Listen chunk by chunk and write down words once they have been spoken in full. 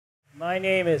My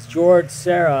name is George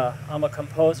Serra. I'm a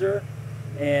composer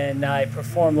and I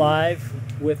perform live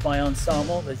with my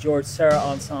ensemble, the George Serra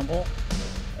Ensemble.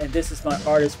 And this is my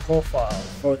artist profile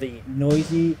for the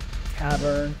Noisy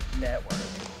Cavern Network.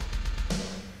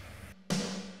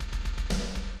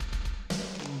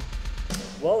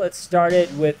 Well, it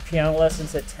started with piano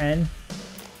lessons at 10,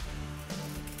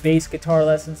 bass guitar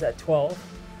lessons at 12,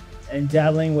 and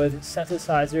dabbling with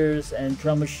synthesizers and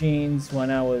drum machines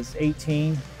when I was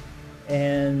 18.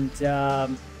 And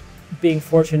being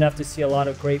fortunate enough to see a lot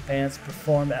of great bands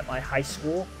perform at my high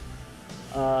school,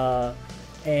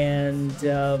 and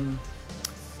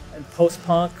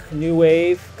post-punk, new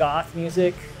wave, goth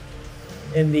music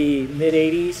in the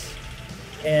mid-'80s,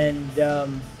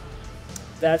 and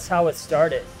that's how it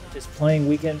started. Just playing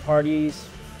weekend parties,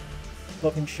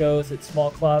 booking shows at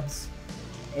small clubs,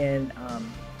 and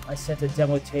I sent a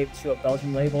demo tape to a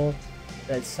Belgian label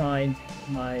that signed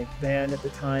my band at the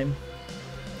time.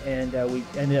 And we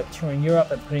ended up touring Europe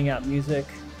and putting out music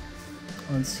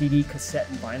on CD, cassette,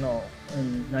 and vinyl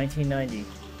in 1990.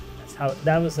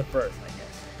 That was the birth, I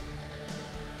guess.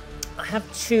 I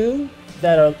have two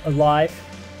that are live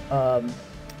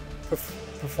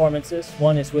performances.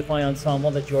 One is with my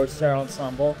ensemble, the George Serra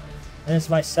Ensemble, and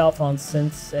it's myself on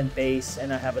synths and bass,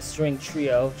 and I have a string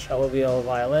trio, cello, viola,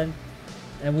 violin.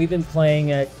 And we've been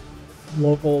playing at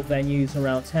local venues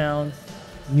around town.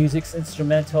 Music's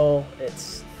instrumental.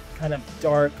 It's kind of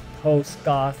dark,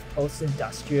 post-goth,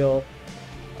 post-industrial,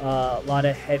 a lot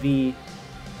of heavy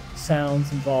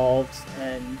sounds involved,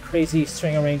 and crazy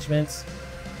string arrangements.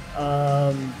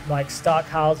 Like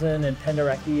Stockhausen and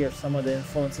Penderecki are some of the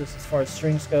influences as far as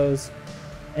strings goes.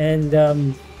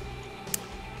 And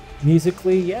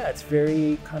musically, yeah, it's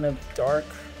very kind of dark,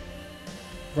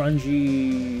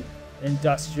 grungy,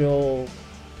 industrial,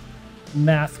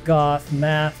 math goth,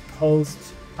 math post.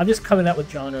 I'm just coming up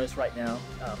with genres right now.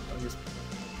 I'm just,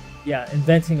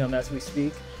 inventing them as we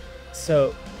speak.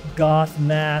 So goth,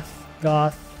 math,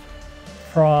 goth,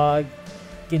 prog,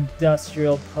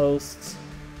 industrial, post,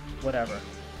 whatever.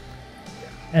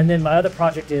 And then my other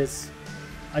project is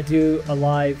I do a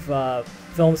live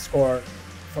film score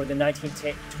for the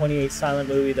 1928 silent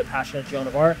movie, The Passion of Joan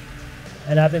of Arc.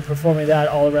 And I've been performing that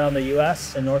all around the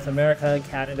US and North America and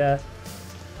Canada.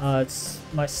 It's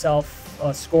myself,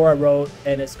 a score I wrote,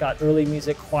 and it's got early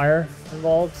music choir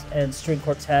involved and string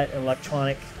quartet and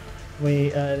electronic.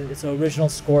 It's an original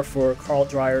score for Carl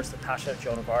Dreyer's The Passion of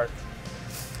Joan of Arc.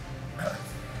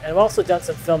 And I've also done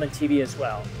some film and TV as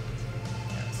well.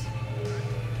 Yes.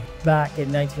 Back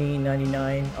in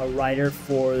 1999, a writer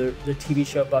for the TV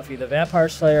show Buffy the Vampire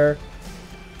Slayer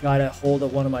got a hold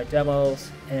of one of my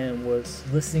demos and was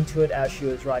listening to it as she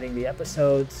was writing the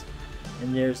episodes.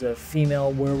 And there's a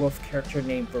female werewolf character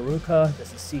named Baruka.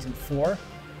 This is season 4.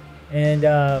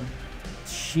 And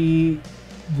she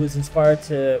was inspired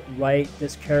to write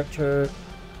this character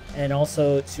and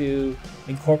also to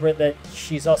incorporate that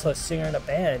she's also a singer in a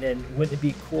band. And wouldn't it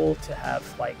be cool to have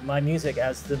like my music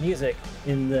as the music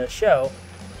in the show?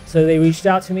 So they reached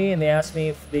out to me and they asked me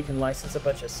if they can license a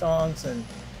bunch of songs. And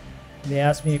they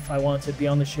asked me if I wanted to be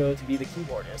on the show to be the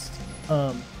keyboardist.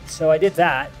 So I did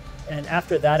that. And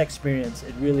after that experience,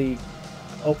 it really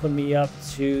opened me up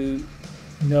to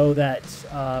know that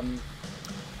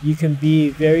you can be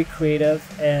very creative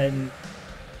and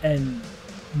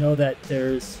know that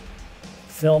there's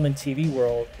film and TV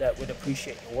world that would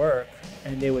appreciate your work,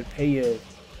 and they would pay you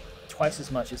twice as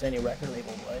much as any record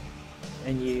label would.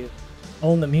 And you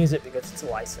own the music because it's a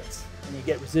license, and you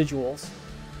get residuals.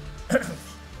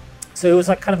 So it was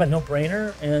like kind of a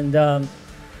no-brainer,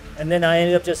 and then I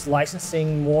ended up just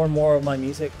licensing more and more of my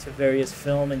music to various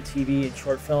film and TV and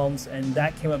short films, and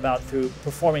that came about through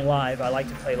performing live. I like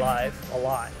to play live a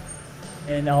lot,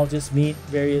 and I'll just meet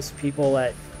various people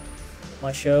at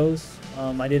my shows.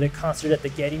 I did a concert at the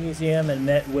Getty Museum and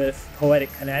met with Poetic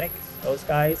Kinetic. Those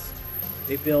guys,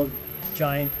 they build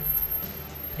giant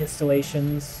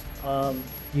installations.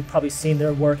 You've probably seen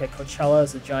their work at Coachella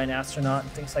as a giant astronaut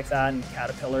and things like that, and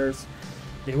caterpillars.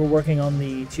 They were working on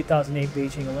the 2008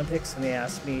 Beijing Olympics, and they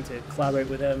asked me to collaborate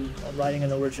with them on writing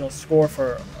an original score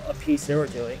for a piece they were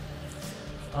doing.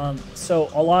 So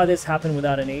a lot of this happened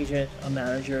without an agent, a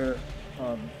manager,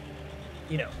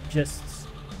 just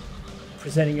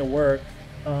presenting your work,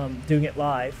 doing it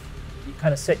live. You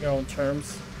kind of set your own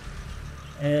terms,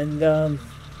 and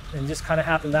just kind of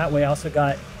happened that way. I also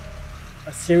got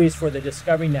a series for the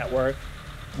Discovery Network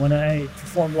when I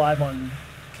performed live on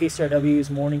KCRW's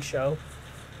morning show.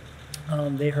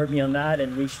 They heard me on that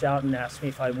and reached out and asked me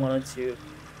if I wanted to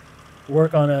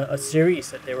work on a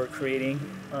series that they were creating.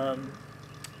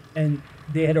 And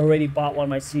they had already bought one of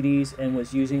my CDs and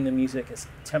was using the music as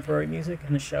temporary music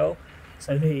in the show.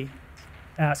 So they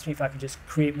asked me if I could just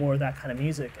create more of that kind of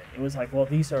music. And it was like, well,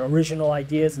 these are original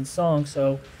ideas and songs,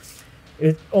 so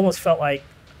it almost felt like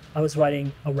I was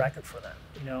writing a record for them,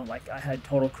 you know, like I had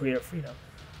total creative freedom.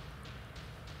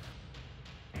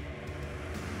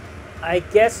 I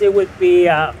guess it would be,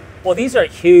 well, these are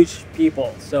huge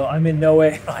people, so I'm in no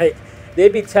way, like,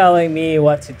 they'd be telling me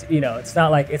what to do, you know, it's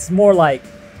not like, it's more like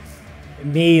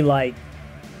me, like,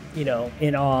 you know,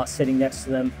 in awe, sitting next to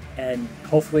them, and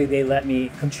hopefully they let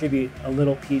me contribute a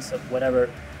little piece of whatever.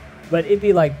 But it'd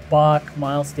be like Bach,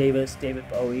 Miles Davis, David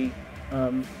Bowie.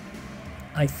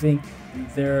 I think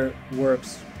their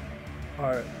works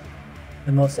are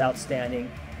the most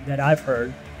outstanding that I've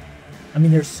heard. I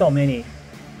mean, there's so many,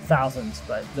 thousands,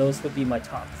 but those would be my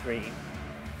top three.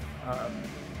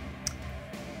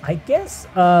 I guess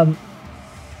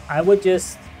I would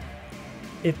just,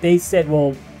 if they said,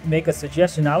 well, make a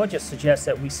suggestion, I would just suggest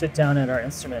that we sit down at our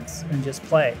instruments and just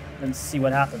play and see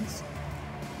what happens.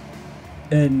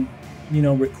 And, you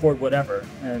know, record whatever.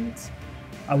 And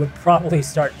I would probably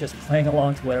start just playing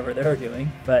along to whatever they're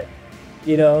doing. But,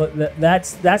 you know,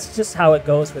 that's just how it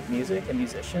goes with music and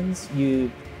musicians.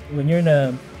 When you're in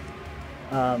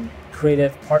a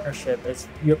creative partnership,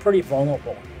 you're pretty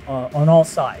vulnerable on all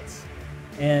sides.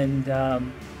 And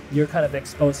you're kind of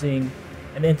exposing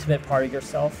an intimate part of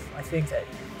yourself, I think, that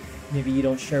maybe you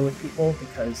don't share with people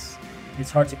because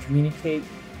it's hard to communicate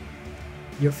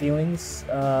your feelings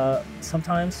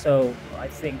sometimes. So I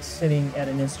think sitting at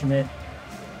an instrument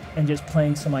and just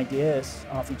playing some ideas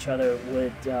off each other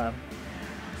would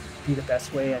be the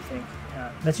best way, I think.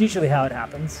 That's usually how it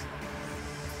happens.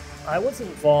 I was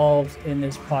involved in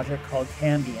this project called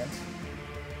Ambient.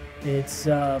 It's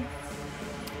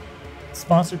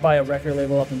sponsored by a record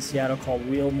label up in Seattle called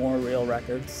Real More Real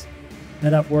Records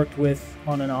that I've worked with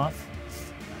on and off.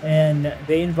 And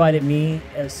they invited me,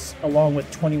 along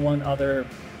with 21 other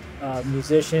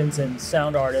musicians and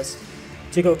sound artists,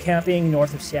 to go camping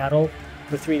north of Seattle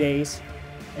for 3 days.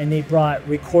 And they brought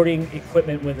recording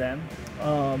equipment with them,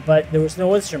 but there was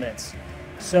no instruments.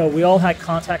 So we all had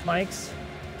contact mics,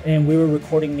 and we were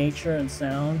recording nature and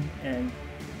sound and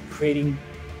creating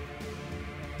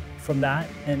from that.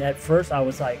 And at first I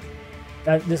was like,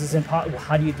 this is impossible,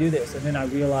 how do you do this? And then I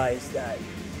realized that,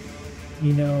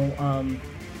 you know,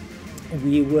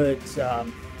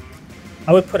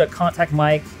 I would put a contact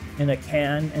mic in a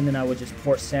can, and then I would just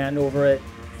pour sand over it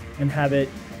and have it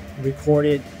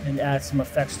recorded and add some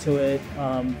effects to it.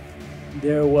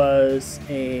 There was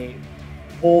a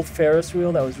old Ferris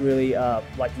wheel that was really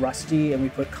like rusty, and we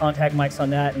put contact mics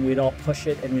on that, and we'd all push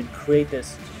it, and we'd create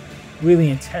this really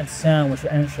intense sound, which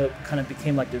actually kind of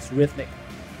became like this rhythmic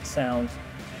sound,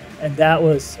 and that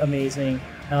was amazing.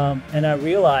 And I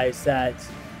realized that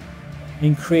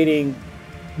in creating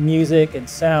music and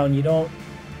sound,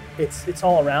 it's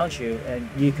all around you, and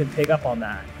you can pick up on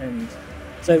that. And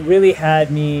so it really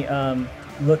had me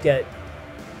look at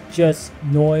just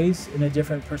noise in a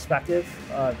different perspective.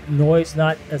 Noise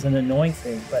not as an annoying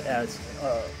thing, but as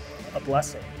a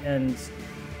blessing. And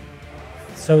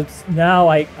so now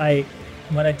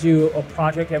when I do a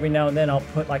project every now and then, I'll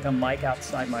put like a mic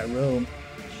outside my room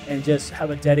and just have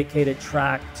a dedicated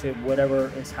track to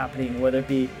whatever is happening, whether it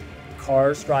be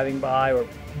cars driving by or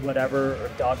whatever, or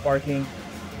dog barking.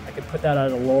 I could put that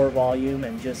at a lower volume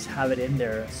and just have it in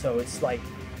there. So it's like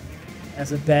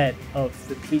as a bed of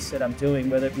the piece that I'm doing,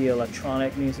 whether it be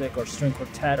electronic music or string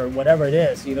quartet or whatever it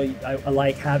is, you know, I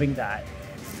like having that.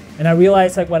 And I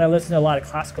realized, like, when I listen to a lot of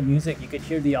classical music, you could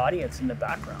hear the audience in the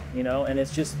background, you know, and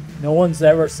it's just, no one's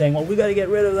ever saying, well, we got to get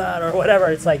rid of that or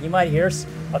whatever. It's like, you might hear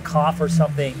a cough or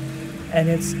something, and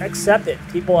it's accepted.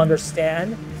 People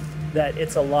understand that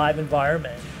it's a live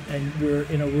environment, and you're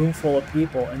in a room full of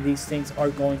people, and these things are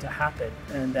going to happen,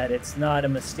 and that it's not a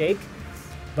mistake,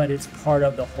 but it's part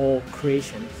of the whole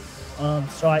creation.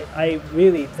 So I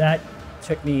really, that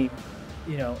took me,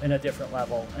 you know, in a different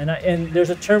level. And there's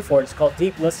a term for it, it's called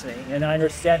deep listening, and I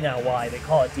understand now why they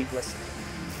call it deep listening.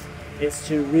 It's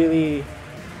to really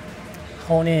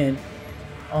hone in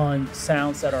on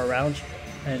sounds that are around you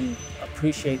and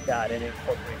appreciate that and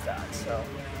incorporate that. So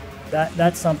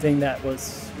that's something that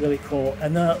was really cool.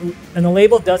 And the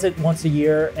label does it once a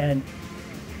year, and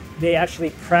they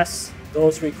actually press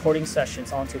those recording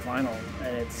sessions onto vinyl,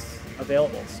 and it's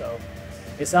available. So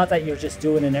it's not that you're just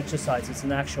doing an exercise, it's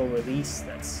an actual release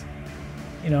that's,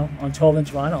 you know, on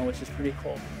 12-inch vinyl, which is pretty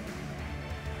cool.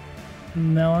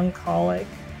 Melancholic,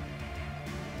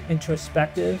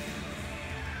 introspective,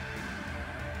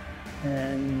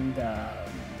 and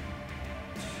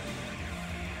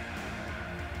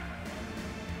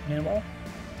minimal.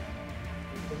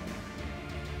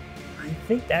 I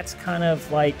think that's kind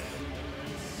of like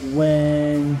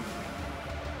when,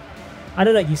 I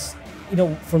don't know, you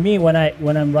know, for me, when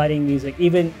I'm writing music,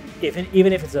 even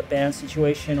if it's a band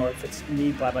situation or if it's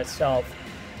me by myself,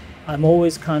 I'm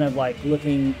always kind of like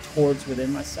looking towards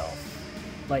within myself.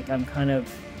 Like I'm kind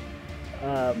of,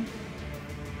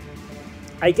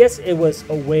 I guess it was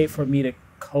a way for me to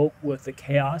cope with the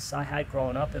chaos I had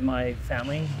growing up in my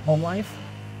family home life,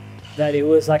 that it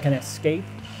was like an escape.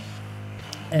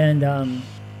 And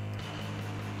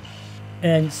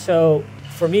so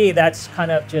for me, that's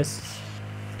kind of just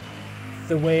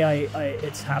the way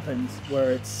it's happened,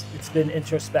 where it's been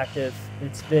introspective.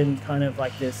 It's been kind of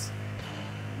like this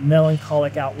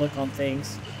melancholic outlook on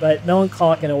things, but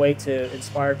melancholic in a way to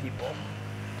inspire people.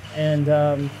 And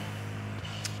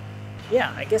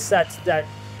yeah, I guess that's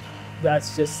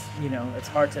just, you know, it's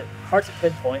hard to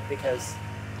pinpoint, because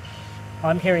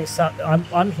I'm hearing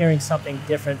something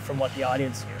different from what the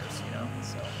audience hears, you know.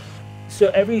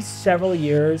 So every several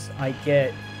years I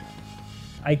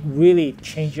really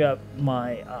change up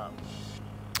my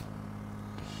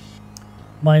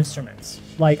my instruments.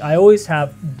 Like I always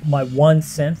have my one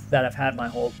synth that I've had my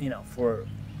whole, you know, for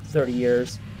 30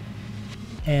 years.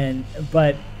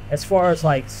 But as far as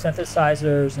like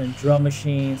synthesizers and drum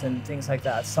machines and things like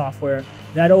that, software,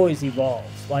 that always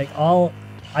evolves. Like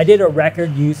I did a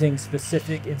record using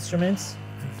specific instruments,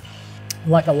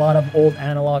 like a lot of old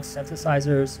analog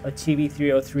synthesizers, a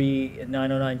TV303, a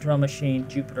 909 drum machine,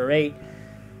 Jupiter 8.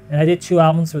 And I did 2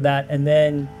 albums with that, and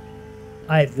then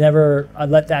I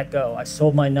let that go. I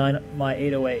sold my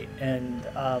 808 and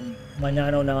my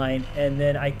 909, and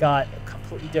then I got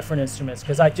completely different instruments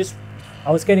because I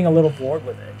was getting a little bored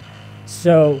with it.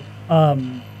 So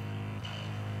I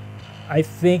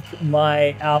think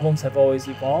my albums have always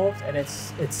evolved, and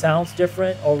it sounds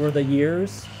different over the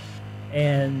years.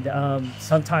 And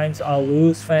sometimes I'll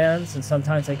lose fans, and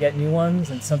sometimes I get new ones,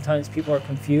 and sometimes people are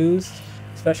confused,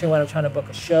 especially when I'm trying to book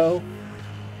a show.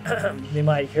 They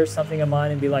might hear something of mine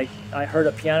and be like, I heard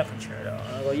a piano concerto.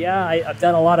 And I go, yeah, I've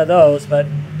done a lot of those, but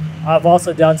I've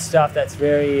also done stuff that's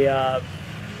very,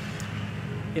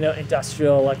 you know,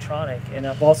 industrial electronic. And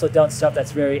I've also done stuff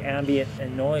that's very ambient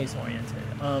and noise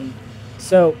oriented.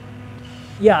 So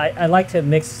yeah, I like to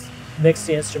mix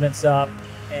the instruments up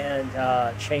and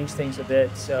change things a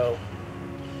bit. So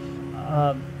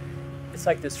it's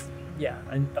like this, yeah,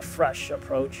 a fresh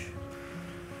approach.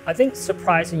 I think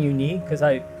surprising, unique, because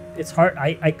it's hard.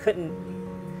 I couldn't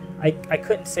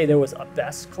couldn't say there was a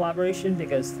best collaboration,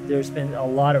 because there's been a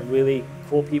lot of really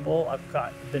cool people I've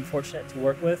been fortunate to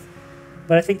work with.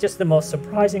 But I think just the most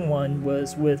surprising one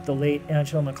was with the late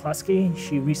Angela McCluskey.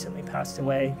 She recently passed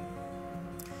away,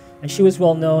 and she was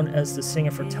well known as the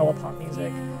singer for telepop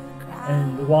music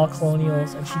and the Wild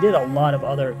Colonials, and she did a lot of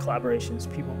other collaborations,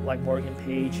 people like Morgan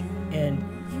Page, and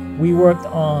we worked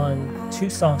on 2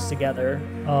 songs together,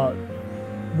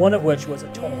 one of which was a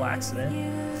total accident.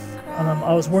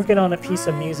 I was working on a piece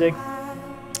of music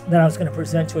that I was going to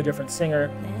present to a different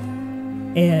singer,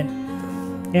 and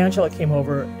Angela came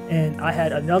over, and I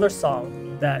had another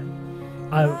song that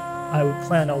I would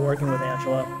plan on working with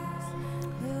Angela.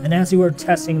 And as we were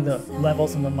testing the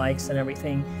levels and the mics and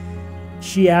everything,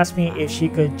 she asked me if she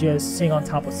could just sing on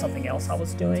top of something else I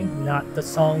was doing, not the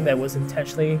song that was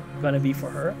intentionally going to be for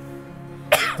her.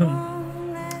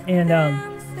 And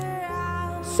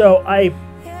so I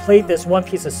played this one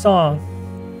piece of song,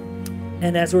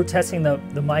 and as we were testing the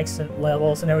mics and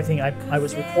levels and everything, I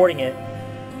was recording it.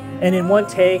 And in one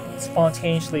take,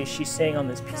 spontaneously, she sang on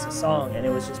this piece of song, and it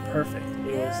was just perfect.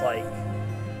 It was like,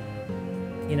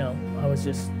 you know, I was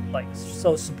just like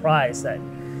so surprised that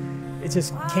it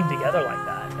just came together like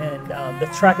that. And the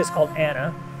track is called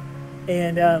Anna.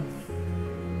 And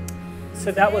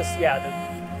so that was, yeah,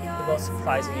 the most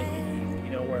surprising and unique,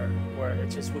 you know, where it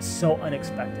just was so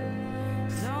unexpected.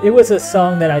 It was a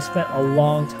song that I spent a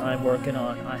long time working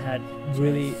on. I had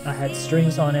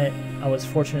strings on it. I was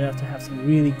fortunate enough to have some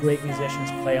really great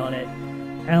musicians play on it.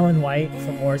 Alan White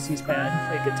from Morrissey's band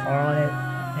played guitar on it,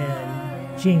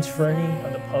 and James Fernie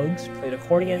of the Pogues played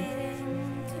accordion.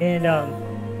 And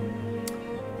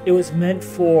it was meant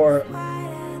for,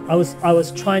 I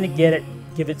was trying to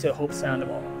give it to Hope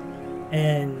Sandoval,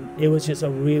 and it was just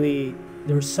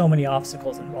there were so many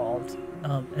obstacles involved.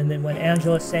 And then when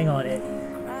Angela sang on it,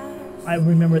 I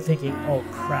remember thinking, oh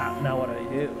crap, now what do I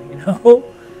do, you know?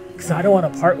 Because I don't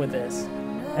want to part with this.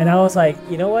 And I was like,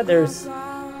 you know what, there's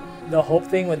the Hope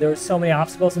thing, when there were so many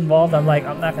obstacles involved, I'm like,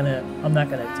 I'm not gonna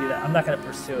do that. I'm not gonna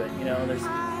pursue it, you know? There's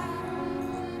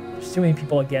too many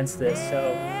people against this.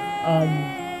 So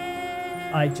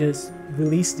I just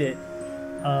released it,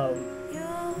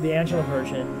 the Angela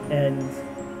version, and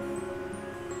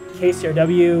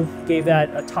KCRW gave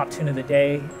that a top tune of the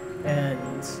day, and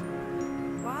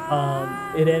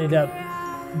it ended up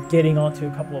getting onto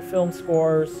a couple of film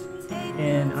scores,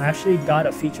 and I actually got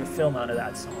a feature film out of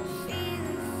that song.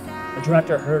 The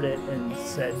director heard it and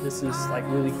said, "This is like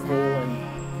really cool,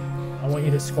 and I want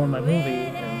you to score my movie."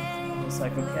 And I was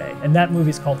like, "Okay." And that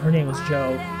movie's called Her Name Was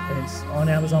Joe, and it's on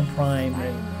Amazon Prime,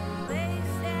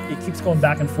 and it keeps going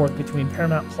back and forth between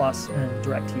Paramount Plus and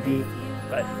DirecTV,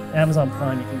 but Amazon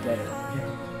Prime you can get it.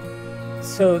 Yeah.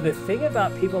 So the thing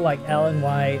about people like Alan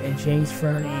White and James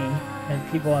Fernie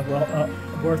and people I've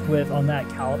worked with on that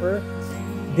caliber,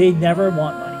 they never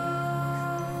want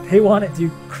money. They want to do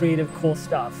creative, cool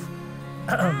stuff.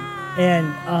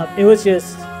 And it was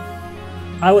just,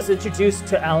 I was introduced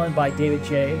to Alan by David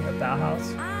J. at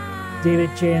Bauhaus. David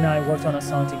J. and I worked on a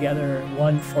song together,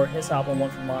 one for his album, one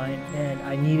for mine, and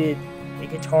I needed a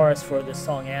guitarist for this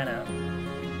song, Anna.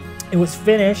 It was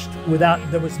finished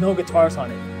there was no guitars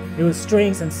on it. It was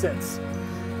strings and synths.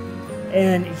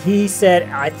 And he said,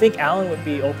 I think Alan would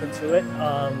be open to it.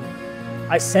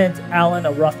 I sent Alan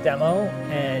a rough demo,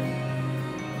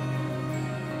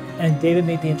 and David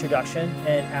made the introduction,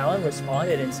 and Alan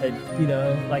responded and said, you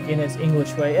know, like in his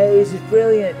English way, "Hey, this is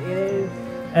brilliant," you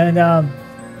know?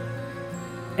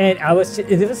 And I was,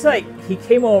 it was like, he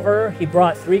came over, he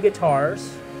brought 3 guitars,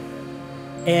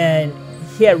 and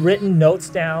he had written notes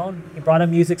down, he brought a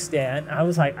music stand. I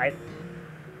was like,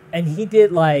 and he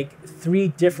did like 3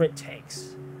 different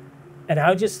takes. And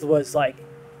I just was like,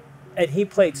 and he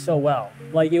played so well.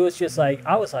 Like, it was just like,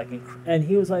 I was like, and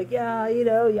he was like, yeah, you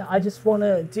know, yeah, I just want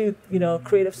to do, you know,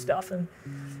 creative stuff. And,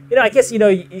 you know, I guess, you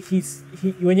know,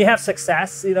 when you have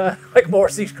success, you know, like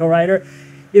Morrissey's co-writer,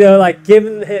 you know, like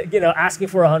giving, you know, asking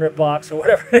for $100 or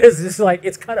whatever it is, it's like,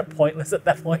 it's kind of pointless at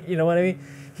that point. You know what I mean?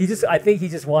 I think he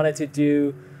just wanted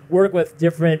to work with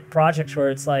different projects where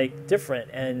it's like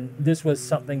different. And this was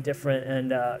something different.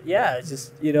 And yeah, it's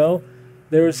just, you know,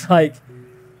 there was like,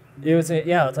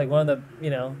 it's like one of the,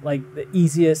 you know, like the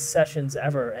easiest sessions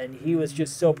ever. And he was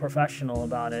just so professional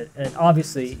about it. And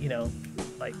obviously, you know,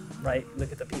 like, right,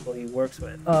 look at the people he works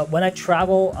with. When I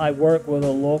travel, I work with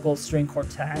a local string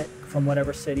quartet from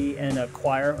whatever city and a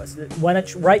choir.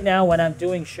 Right now, when I'm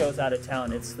doing shows out of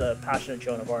town, it's the Passion of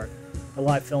Joan of Arc, a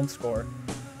live film score.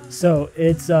 So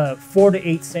it's 4 to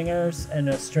 8 singers and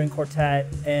a string quartet.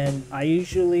 And I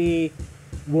usually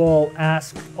will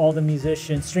ask all the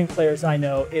musicians, string players I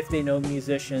know, if they know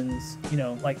musicians, you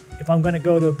know, like if I'm going to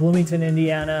go to Bloomington,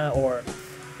 Indiana, or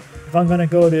if I'm going to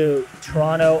go to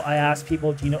Toronto, I ask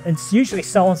people, do you know, and it's usually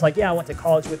someone's like, yeah, I went to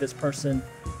college with this person.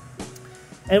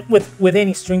 And with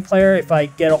any string player, if I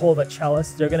get a hold of a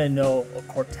cellist, they're going to know a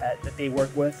quartet that they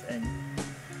work with, and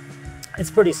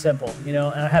it's pretty simple, you know,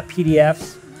 and I have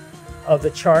PDFs of the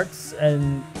charts,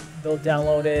 and they'll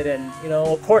download it, and, you know,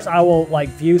 of course I will like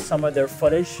view some of their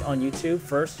footage on YouTube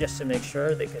first just to make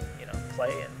sure they can, you know,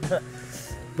 play. And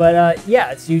but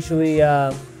yeah, it's usually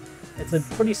it's a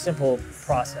pretty simple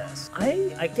process.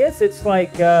 I guess it's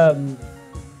like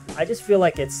I just feel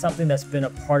like it's something that's been a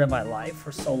part of my life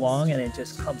for so long, and it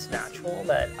just comes natural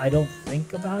that I don't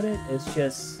think about it. It's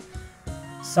just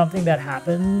something that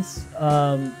happens.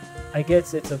 I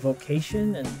guess it's a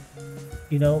vocation, and,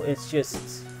 you know, it's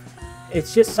just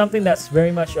something that's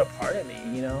very much a part of me,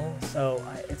 you know? So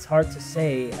it's hard to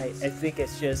say. I think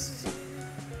it's just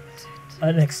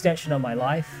an extension of my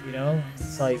life, you know?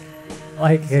 It's like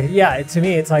yeah, to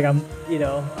me, it's like I'm, you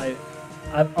know,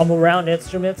 I'm around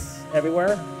instruments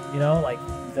everywhere, you know? Like,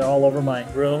 they're all over my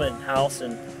room and house,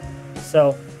 and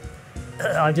so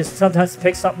I just sometimes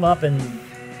pick something up and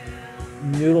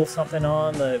noodle something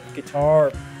on the guitar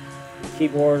or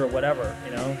keyboard or whatever,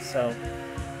 you know? So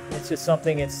it's just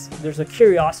something, there's a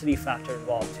curiosity factor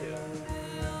involved too.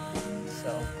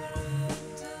 So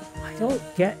I don't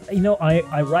get, you know,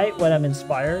 I write when I'm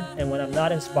inspired, and when I'm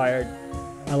not inspired,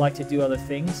 I like to do other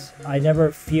things. I never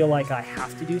feel like I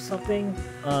have to do something.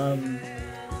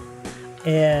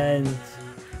 And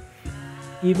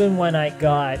even when I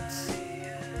got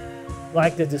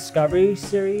like the Discovery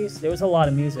series, there was a lot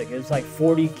of music. It was like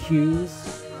 40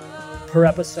 cues per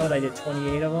episode. I did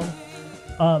 28 of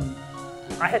them.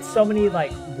 I had so many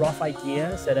like rough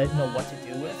ideas that I didn't know what to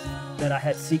do with, that I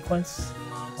had sequenced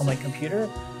on my computer,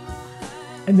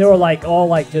 and they were like all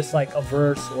like just like a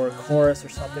verse or a chorus or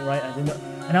something, right? I didn't know,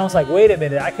 and I was like, wait a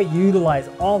minute, I could utilize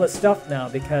all the stuff now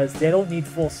because they don't need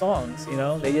full songs, you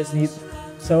know? They just need.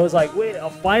 So it was like, wait,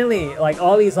 finally, like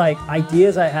all these like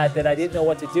ideas I had that I didn't know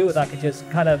what to do with, I could just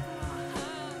kind of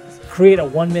create a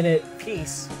 1-minute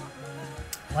piece,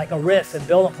 like a riff, and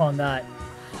build upon that.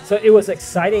 So it was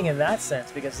exciting in that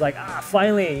sense, because like,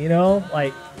 finally, you know,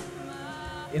 like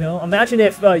You know, imagine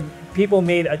if people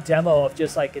made a demo of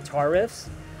just like guitar riffs,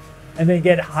 and they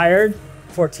get hired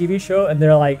for a TV show, and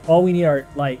they're like, all we need are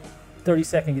like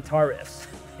 30-second guitar riffs.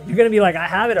 You're gonna be like, I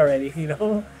have it already, you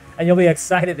know, and you'll be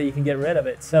excited that you can get rid of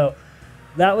it. So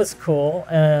that was cool,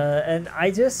 and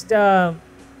I just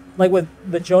like with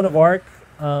the Joan of Arc,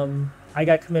 I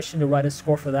got commissioned to write a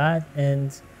score for that,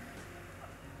 and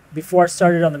before I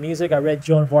started on the music, I read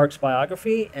Joan of Arc's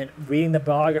biography, and reading the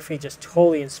biography just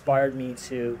totally inspired me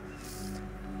to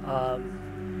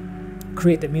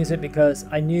create the music, because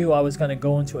I knew I was going to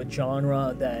go into a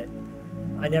genre that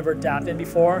I never dabbed in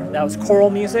before. That was choral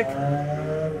music.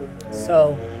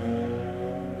 So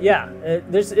yeah,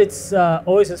 it's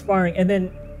always inspiring. And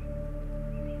then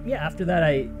yeah, after that,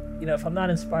 if I'm not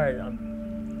inspired,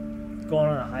 I'm going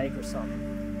on a hike or something.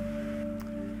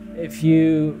 If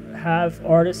you have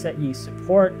artists that you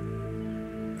support,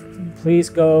 please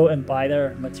go and buy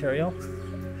their material,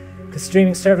 because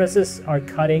streaming services are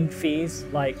cutting fees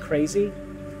like crazy.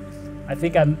 I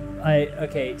think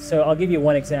okay, so I'll give you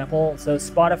one example. So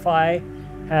Spotify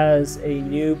has a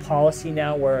new policy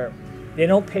now where they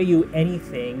don't pay you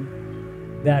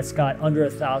anything that's got under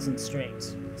 1,000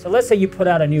 streams. So let's say you put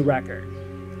out a new record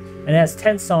and it has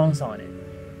 10 songs on it,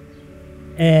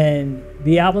 and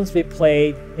the album's been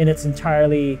played in its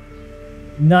entirety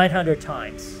 900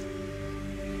 times.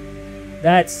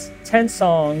 That's 10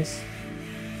 songs,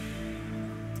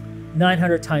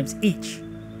 900 times each.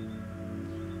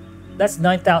 That's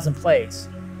 9,000 plays.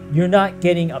 You're not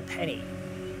getting a penny.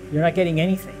 You're not getting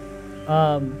anything.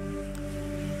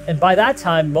 And by that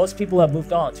time, most people have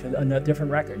moved on to a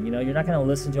different record. You know, you're not going to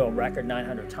listen to a record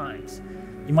 900 times.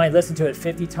 You might listen to it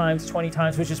 50 times, 20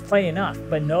 times, which is plenty enough.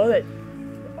 But know that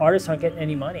artists aren't getting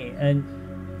any money, and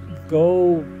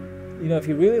go, you know, if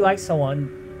you really like someone,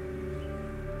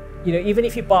 you know, even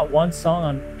if you bought one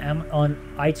song on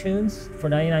iTunes for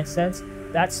 99 cents,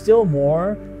 that's still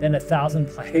more than 1,000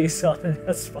 plays on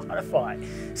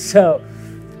Spotify. So,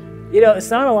 you know,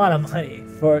 it's not a lot of money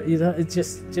for, you know, it's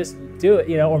just do it,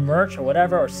 you know, or merch or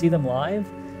whatever, or see them live.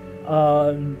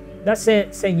 Not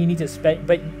saying you need to spend,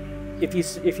 but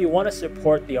if you want to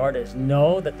support the artist,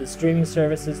 know that the streaming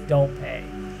services don't pay.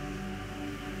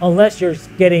 Unless you're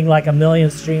getting like 1 million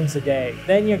streams a day,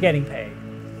 then you're getting paid.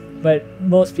 But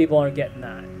most people aren't getting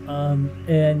that.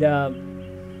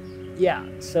 Yeah,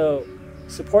 so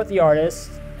support the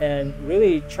artist and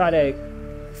really try to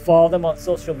follow them on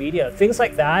social media. Things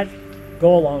like that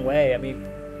go a long way. I mean,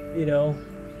 you know,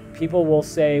 people will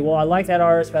say, well, I like that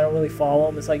artist, but I don't really follow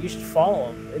him. It's like, you should follow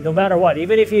him no matter what.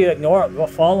 Even if you ignore him, well,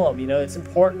 follow him. You know, it's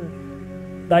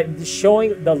important. Like,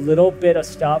 showing the little bit of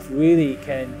stuff really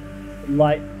can,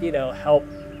 like, you know, help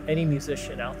any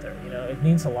musician out there. You know, it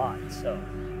means a lot. So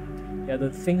yeah, the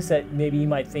things that maybe you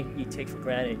might think you take for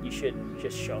granted, you should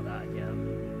just show that. Yeah.